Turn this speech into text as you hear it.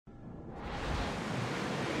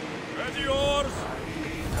Ready yours!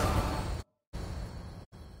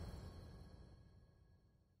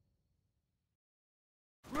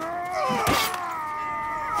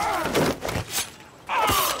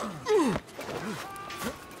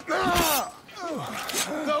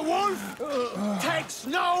 The wolf takes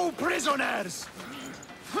no prisoners!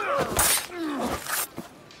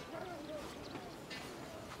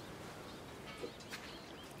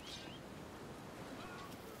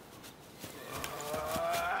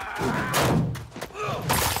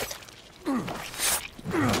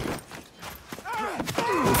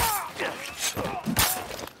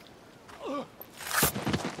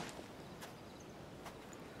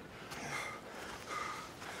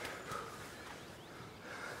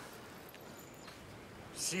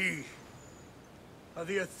 See,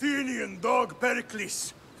 the Athenian dog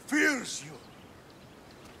Pericles fears you.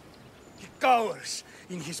 He cowers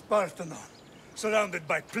in his Parthenon, surrounded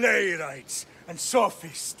by playwrights and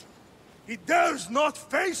sophists. He dares not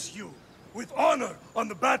face you with honor on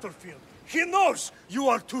the battlefield. He knows you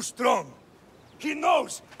are too strong. He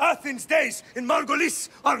knows Athens' days in Margolis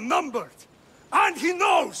are numbered. And he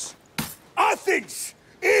knows Athens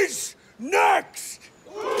is next!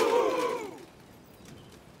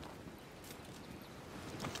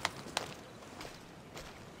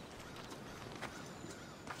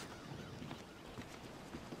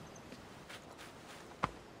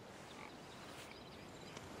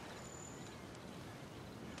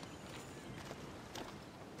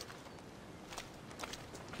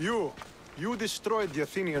 You destroyed the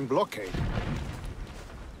Athenian blockade.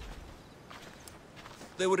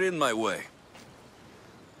 They were in my way.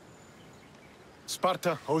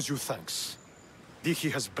 Sparta owes you thanks.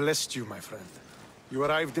 Diki has blessed you, my friend. You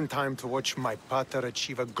arrived in time to watch my pater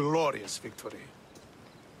achieve a glorious victory.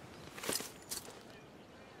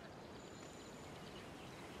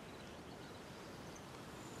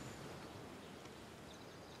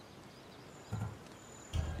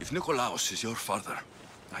 If Nikolaos is your father,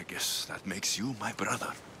 I guess that makes you my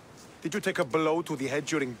brother. Did you take a blow to the head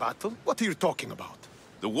during battle? What are you talking about?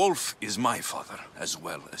 The wolf is my father, as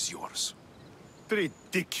well as yours.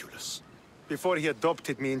 Ridiculous. Before he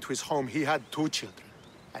adopted me into his home, he had 2 children.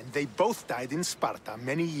 And they both died in Sparta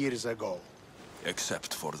many years ago.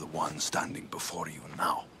 Except for the one standing before you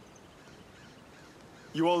now.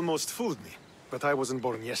 You almost fooled me, but I wasn't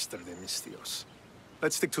born yesterday, Mystios.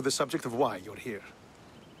 Let's stick to the subject of why you're here.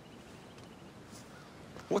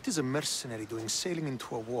 What is a mercenary doing sailing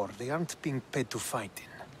into a war they aren't being paid to fight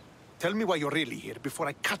in? Tell me why you're really here before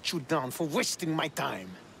I cut you down for wasting my time.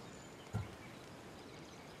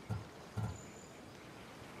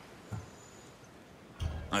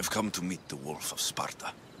 I've come to meet the Wolf of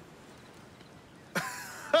Sparta.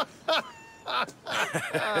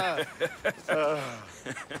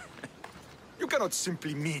 You cannot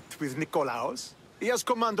simply meet with Nikolaos. He has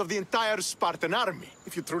command of the entire Spartan army.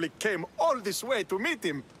 If you truly came all this way to meet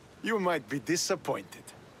him, you might be disappointed.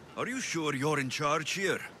 Are you sure you're in charge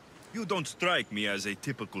here? You don't strike me as a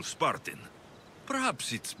typical Spartan.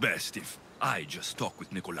 Perhaps it's best if I just talk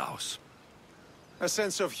with Nikolaos. A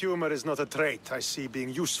sense of humor is not a trait I see being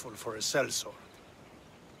useful for a sellsword.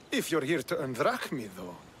 If you're here to earn drachmi,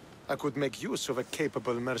 though, I could make use of a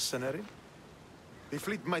capable mercenary. The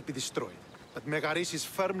fleet might be destroyed, but Megaris is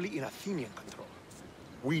firmly in Athenian control.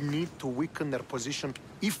 We need to weaken their position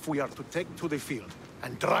if we are to take to the field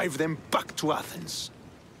and drive them back to Athens.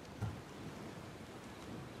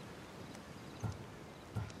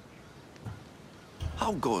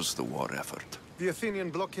 How goes the war effort? The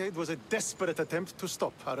Athenian blockade was a desperate attempt to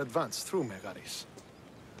stop our advance through Megaris.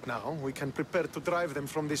 Now we can prepare to drive them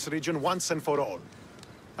from this region once and for all.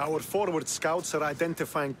 Our forward scouts are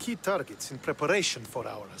identifying key targets in preparation for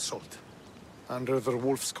our assault. Under the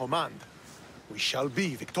Wolf's command, we shall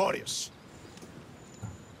be victorious.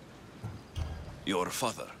 Your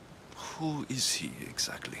father, who is he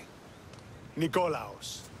exactly?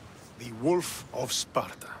 Nikolaos, the Wolf of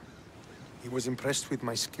Sparta. He was impressed with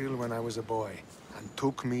my skill when I was a boy, and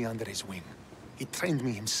took me under his wing. He trained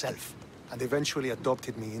me himself, and eventually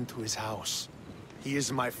adopted me into his house. He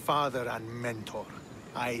is my father and mentor.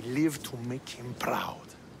 I live to make him proud.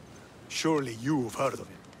 Surely you've heard of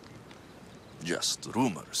him. Just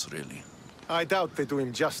rumors, really. I doubt they do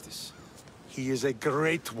him justice. He is a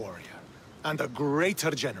great warrior, and a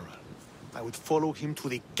greater general. I would follow him to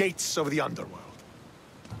the gates of the underworld.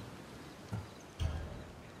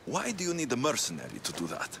 Why do you need a mercenary to do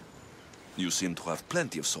that? You seem to have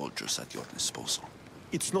plenty of soldiers at your disposal.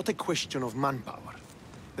 It's not a question of manpower.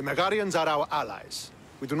 The Megarians are our allies.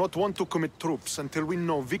 We do not want to commit troops until we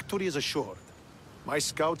know victory is assured. My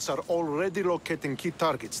scouts are already locating key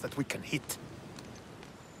targets that we can hit.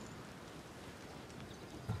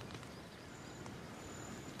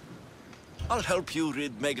 I'll help you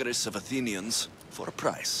rid Megaris of Athenians for a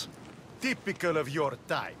price. Typical of your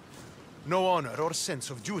type. No honor or sense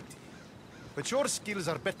of duty. But your skills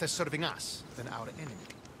are better serving us than our enemy.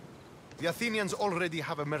 The Athenians already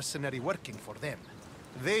have a mercenary working for them.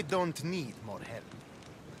 They don't need more help.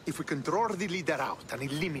 If we can draw the leader out and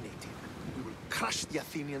eliminate him, we will crush the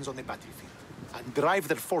Athenians on the battlefield and drive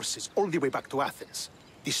their forces all the way back to Athens,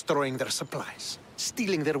 destroying their supplies,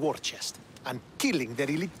 stealing their war chest, and killing their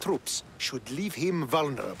elite troops should leave him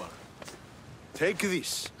vulnerable. Take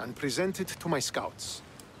this and present it to my scouts.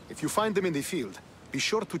 If you find them in the field, be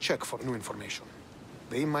sure to check for new information.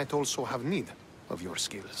 They might also have need of your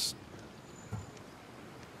skills.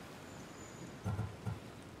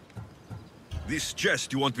 This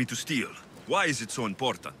chest you want me to steal, why is it so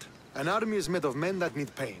important? An army is made of men that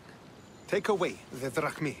need pain. Take away the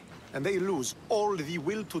drachmae, and they lose all the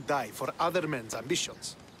will to die for other men's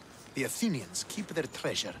ambitions. The Athenians keep their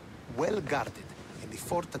treasure well guarded in the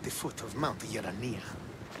fort at the foot of Mount Ierania.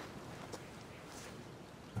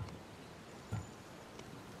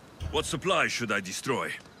 What supplies should I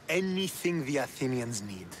destroy? Anything the Athenians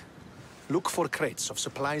need. Look for crates of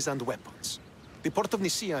supplies and weapons. The port of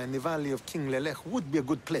Nicaea in the valley of King Lelech would be a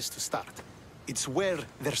good place to start. It's where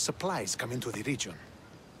their supplies come into the region.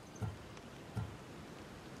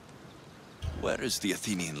 Where is the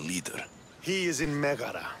Athenian leader? He is in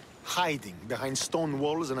Megara, hiding behind stone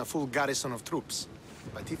walls and a full garrison of troops.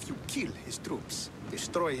 But if you kill his troops,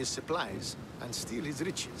 destroy his supplies, and steal his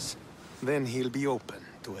riches, then he'll be open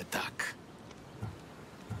to attack.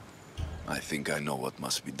 I think I know what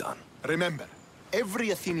must be done. Remember,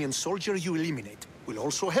 every Athenian soldier you eliminate will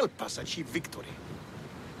also help us achieve victory.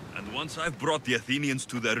 And once I've brought the Athenians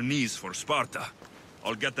to their knees for Sparta,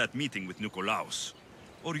 I'll get that meeting with Nikolaos.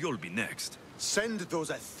 Or you'll be next. Send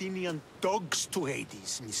those Athenian dogs to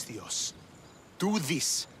Hades, Misthios. Do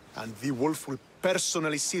this, and the wolf will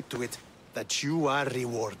personally see to it that you are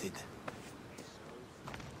rewarded.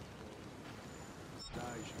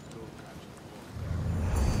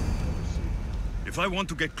 If I want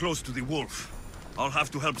to get close to the wolf, I'll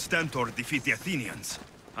have to help Stentor defeat the Athenians.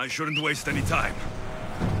 I shouldn't waste any time.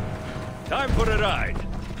 Time for a ride.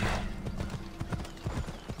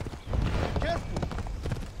 Careful!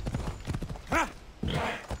 Ha!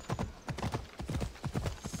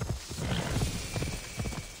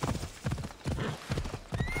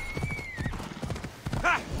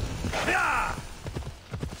 Ha! Yeah!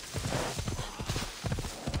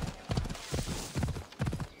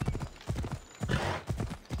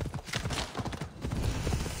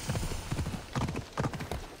 Yeah!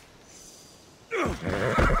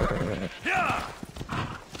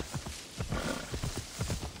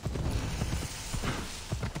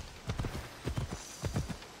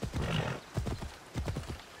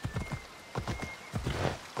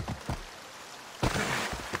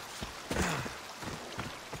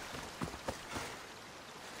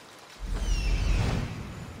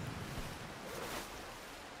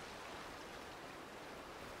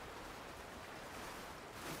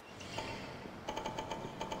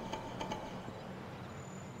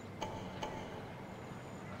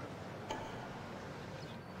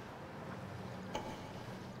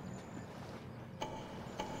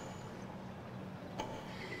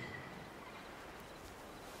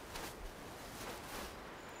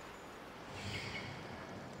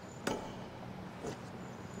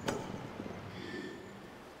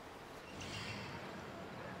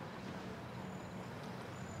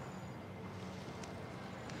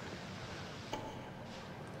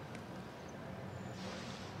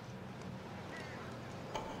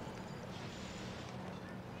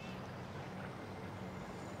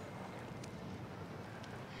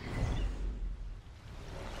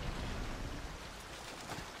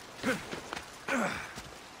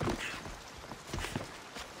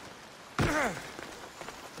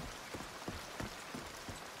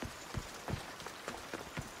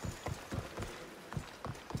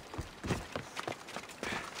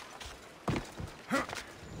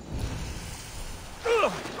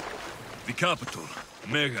 The capital,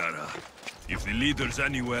 Megara. If the leader's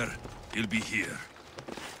anywhere, he'll be here.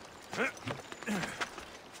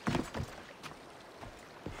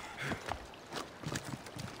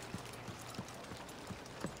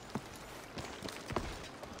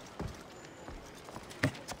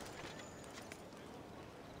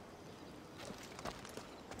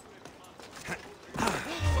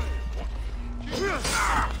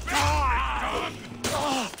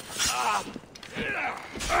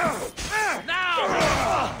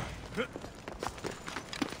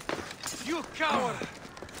 You coward!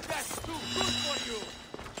 That's too good for you!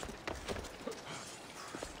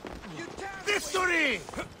 Victory!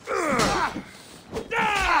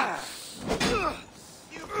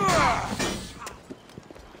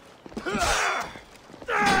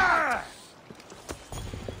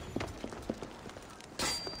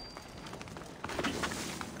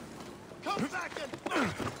 Come back and...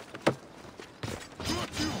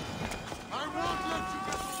 Shoot you! I won't let you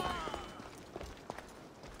get away!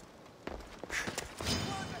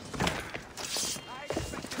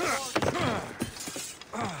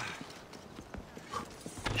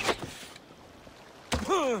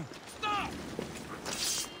 Stop!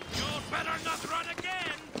 You better not run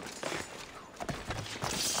again!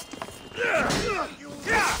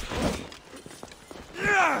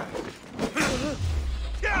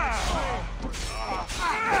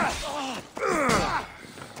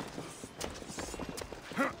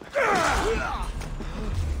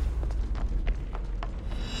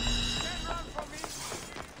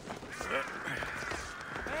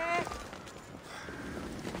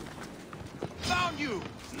 Found you!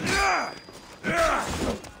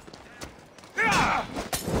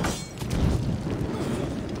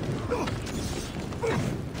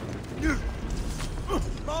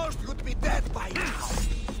 Most would be dead by now.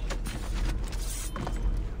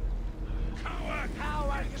 How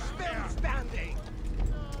are you still standing?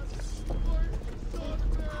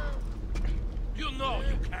 You know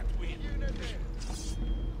you can't win.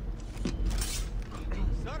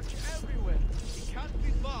 Search everywhere. He can't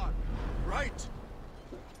be far. Right.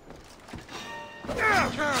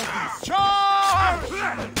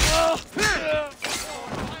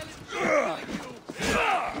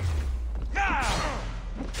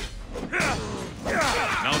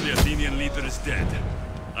 Now the Athenian leader is dead.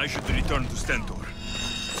 I should return to Stentor.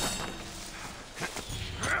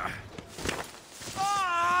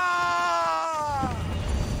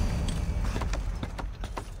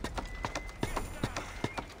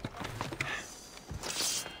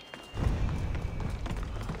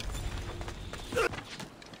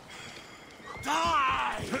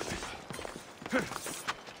 Die!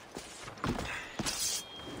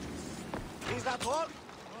 Is that all?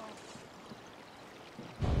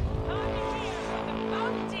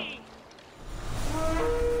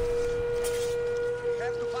 We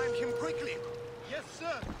have to find him quickly. Yes,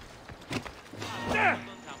 sir.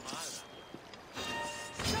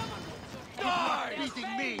 Die!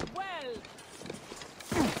 Beating me!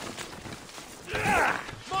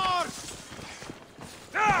 March!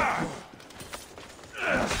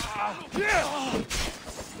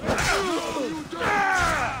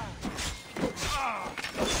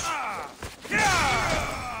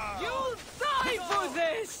 You'll die for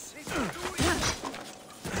this!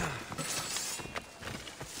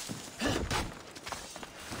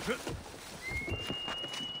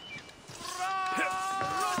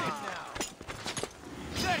 Run it now!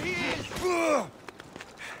 There he is!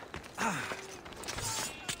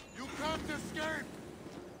 You can't escape!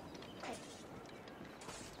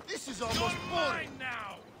 This is almost boring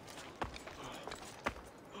now!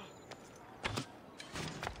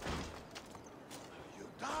 You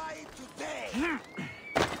die today!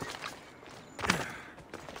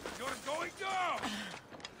 You're going down!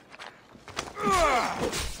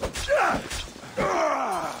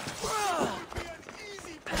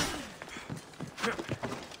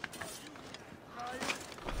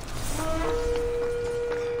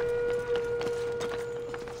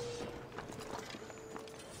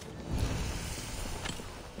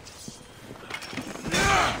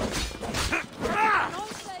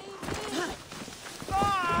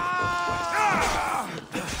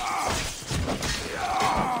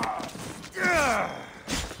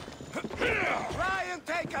 Try and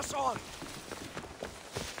take us on!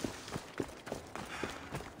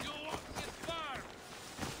 You won't get far!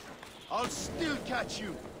 I'll still catch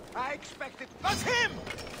you! I expected... That's him!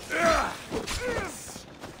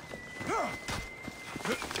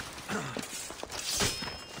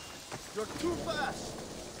 You're too fast!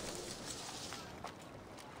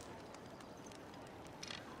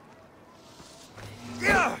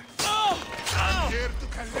 I'm here to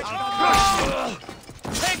collect...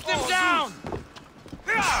 Take them down!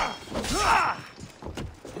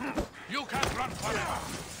 You can't run forever!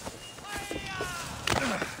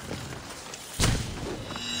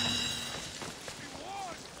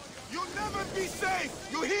 You'll never be safe!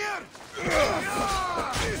 You hear?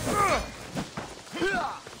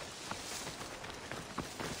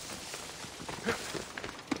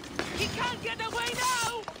 He can't get away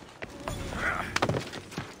now!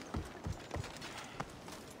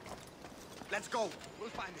 Let's go. We'll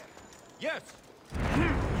find him. Yes!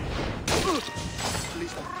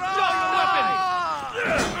 Please don't... Draw your weapon!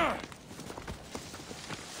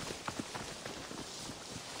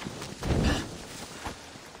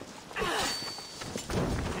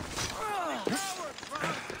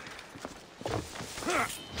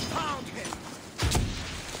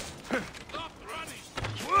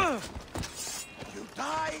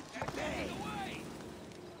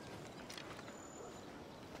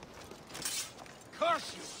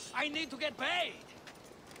 I need to get paid.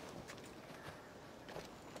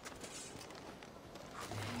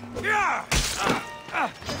 Yeah!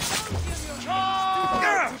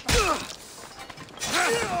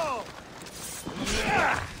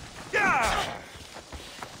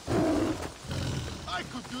 I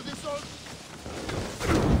could do this all.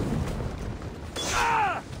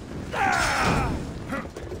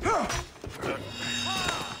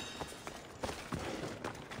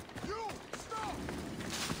 You stop!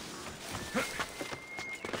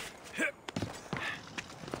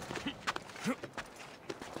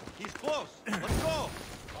 He's close. Let's go.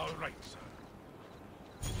 All right, sir.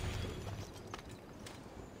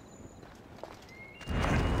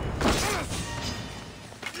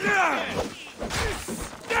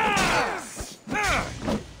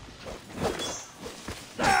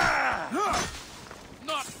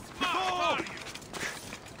 Not smart, are you?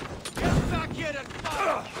 Get back here and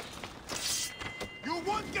fight. You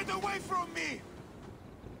won't get away from me!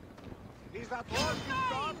 Is that all you've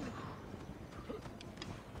done?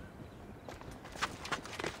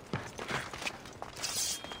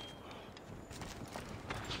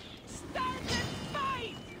 Stand and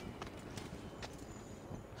fight!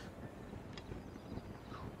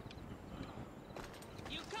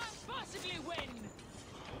 You can't possibly win!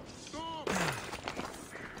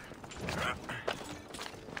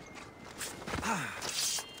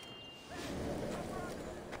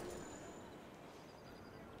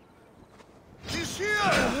 He's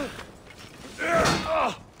here!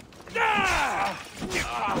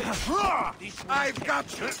 I've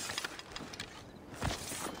got you!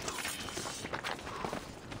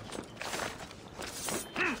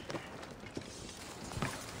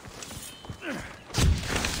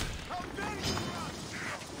 How dare you run!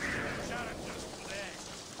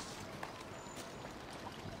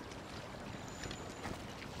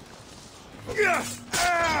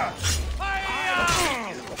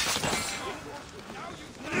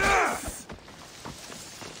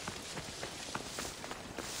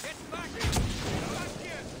 Get back! Get back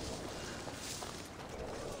here!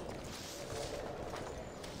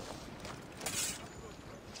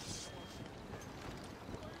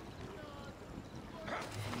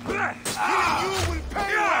 You will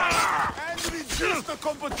pay well and resist the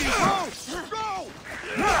competition! Go!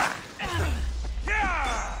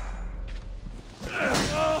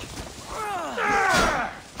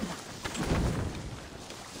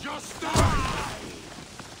 Just die!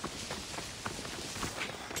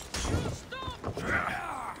 Stop!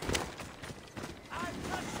 I've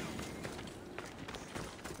got you!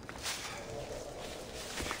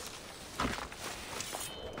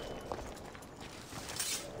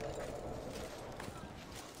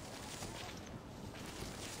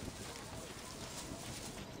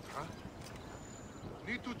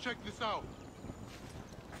 Need to check this out.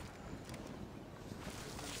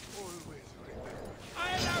 Always remember.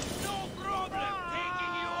 I'll have no problem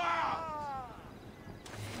taking you out!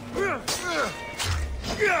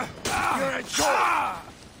 You're a joke!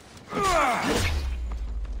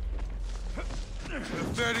 The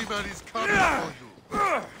ferryman is coming for you.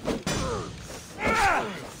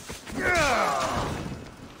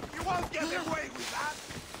 You won't get away with that!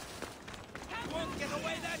 I won't get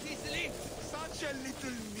away that easily! Such a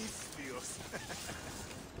little mischievous.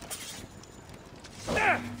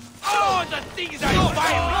 Oh, the things I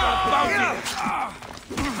find with your bounty!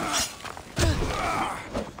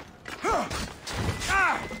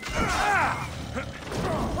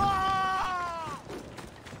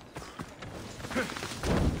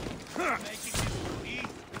 Making this too easy.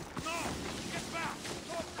 No! Get back!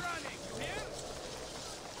 Stop running, you hear?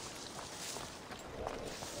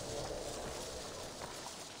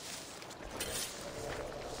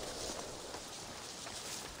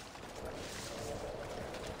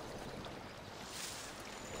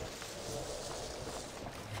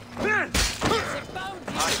 It's a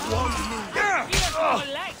bounty! Here to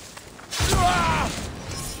collect!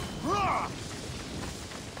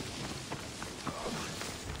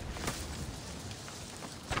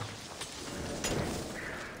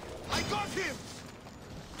 I got him!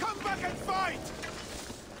 Come back and fight!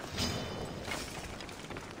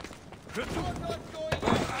 You're not going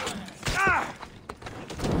anywhere!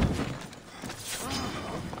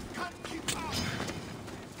 Can't keep up!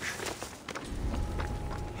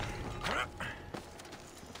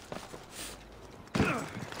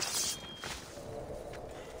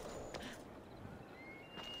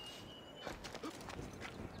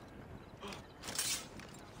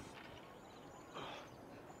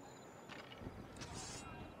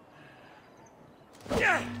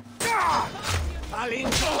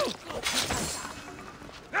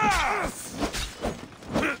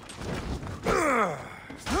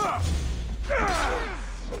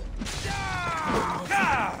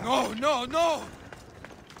 No, no!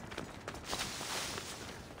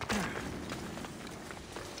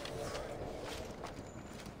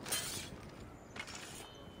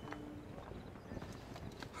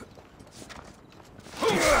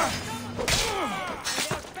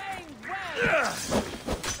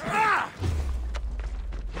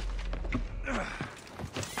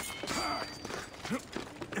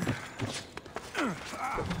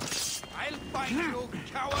 I'll find you,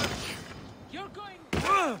 coward! You're going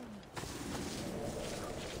down.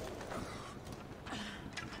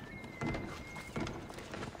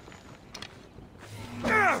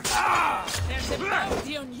 There's a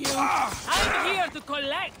bounty on you. I'm here to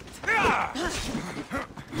collect. Find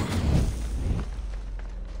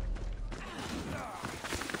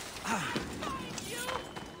you,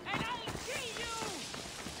 and I'll kill you.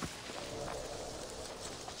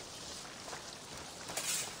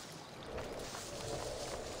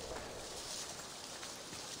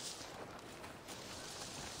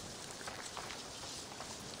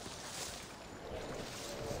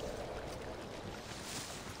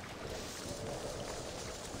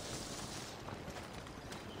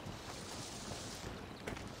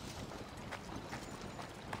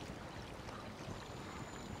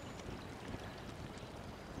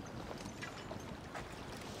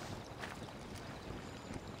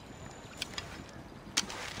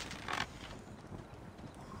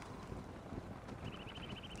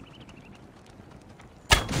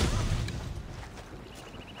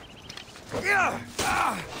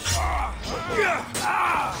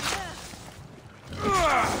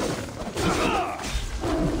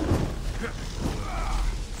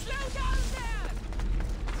 Slow down there.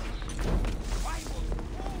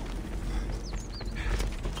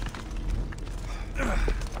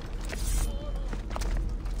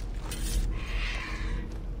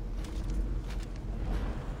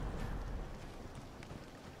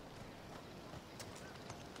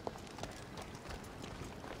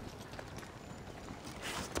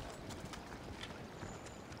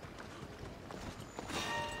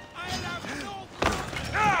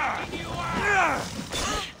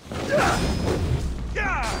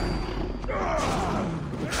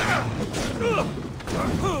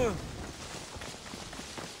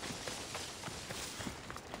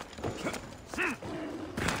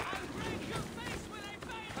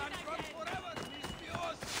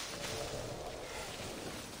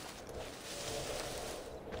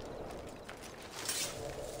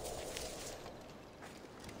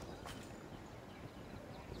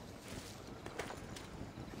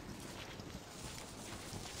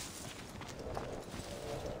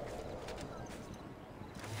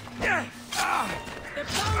 The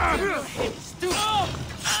bounty on your head is too...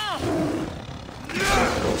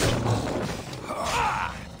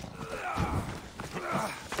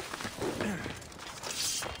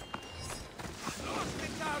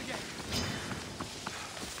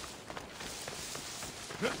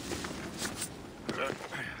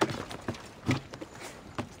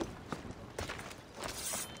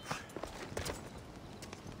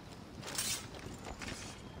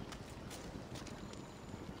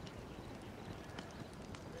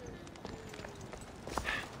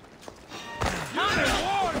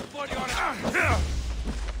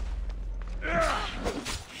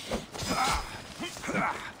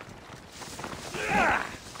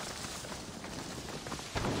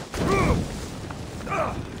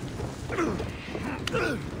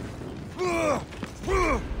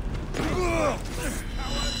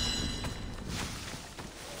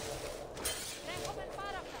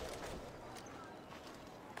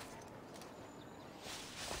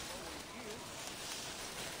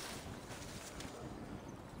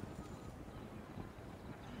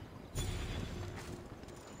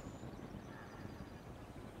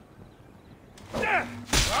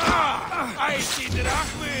 I see the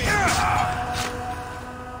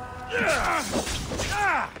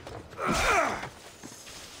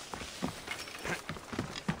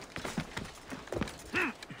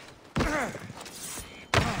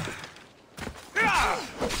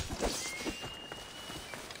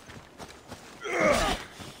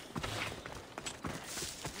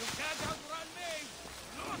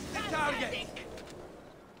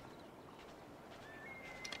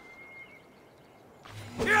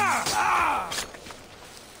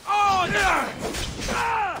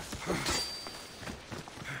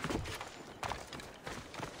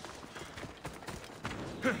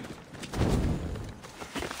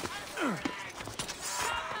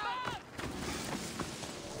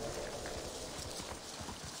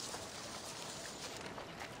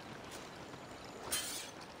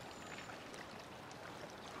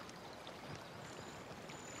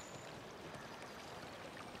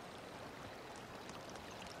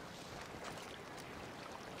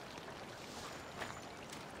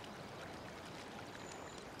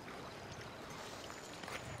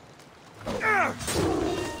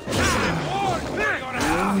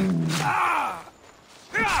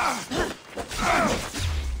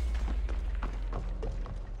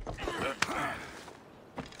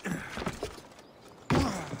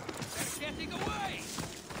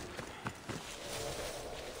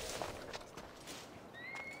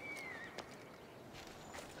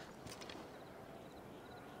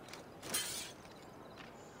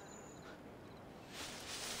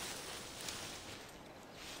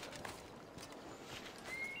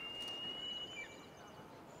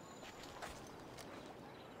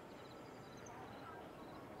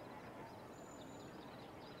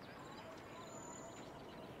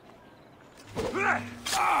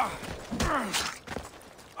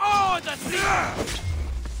the sea!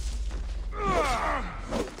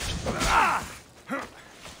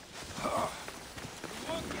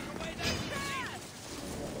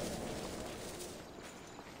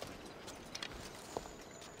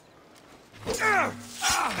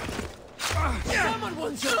 Someone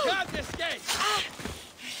wants you! Can't escape!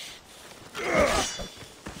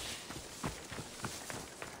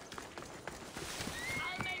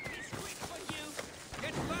 I'll make this quick for you!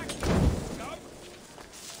 Get back! Scum!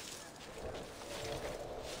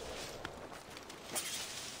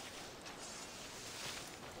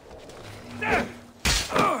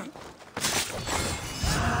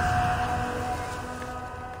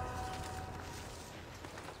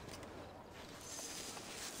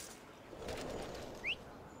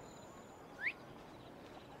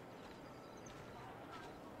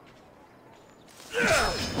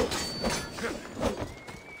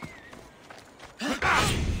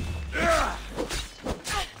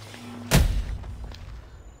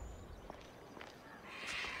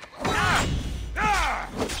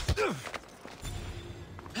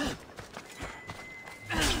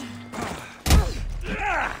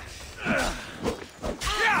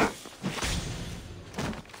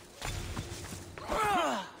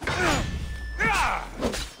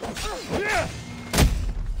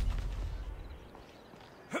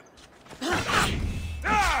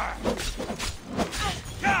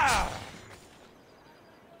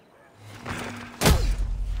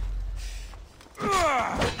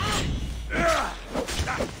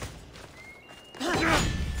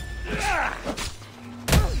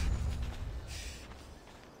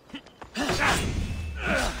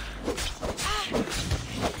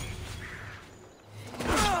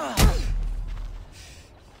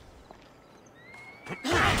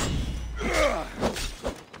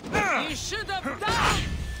 You should have died!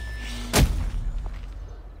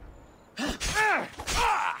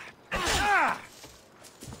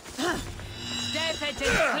 Death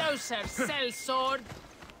edges closer, sellsword.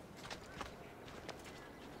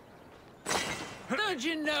 Don't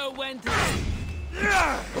you know when to...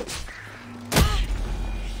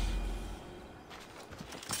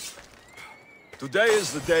 Today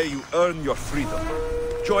is the day you earn your freedom.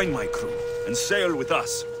 Join my crew and sail with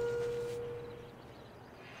us.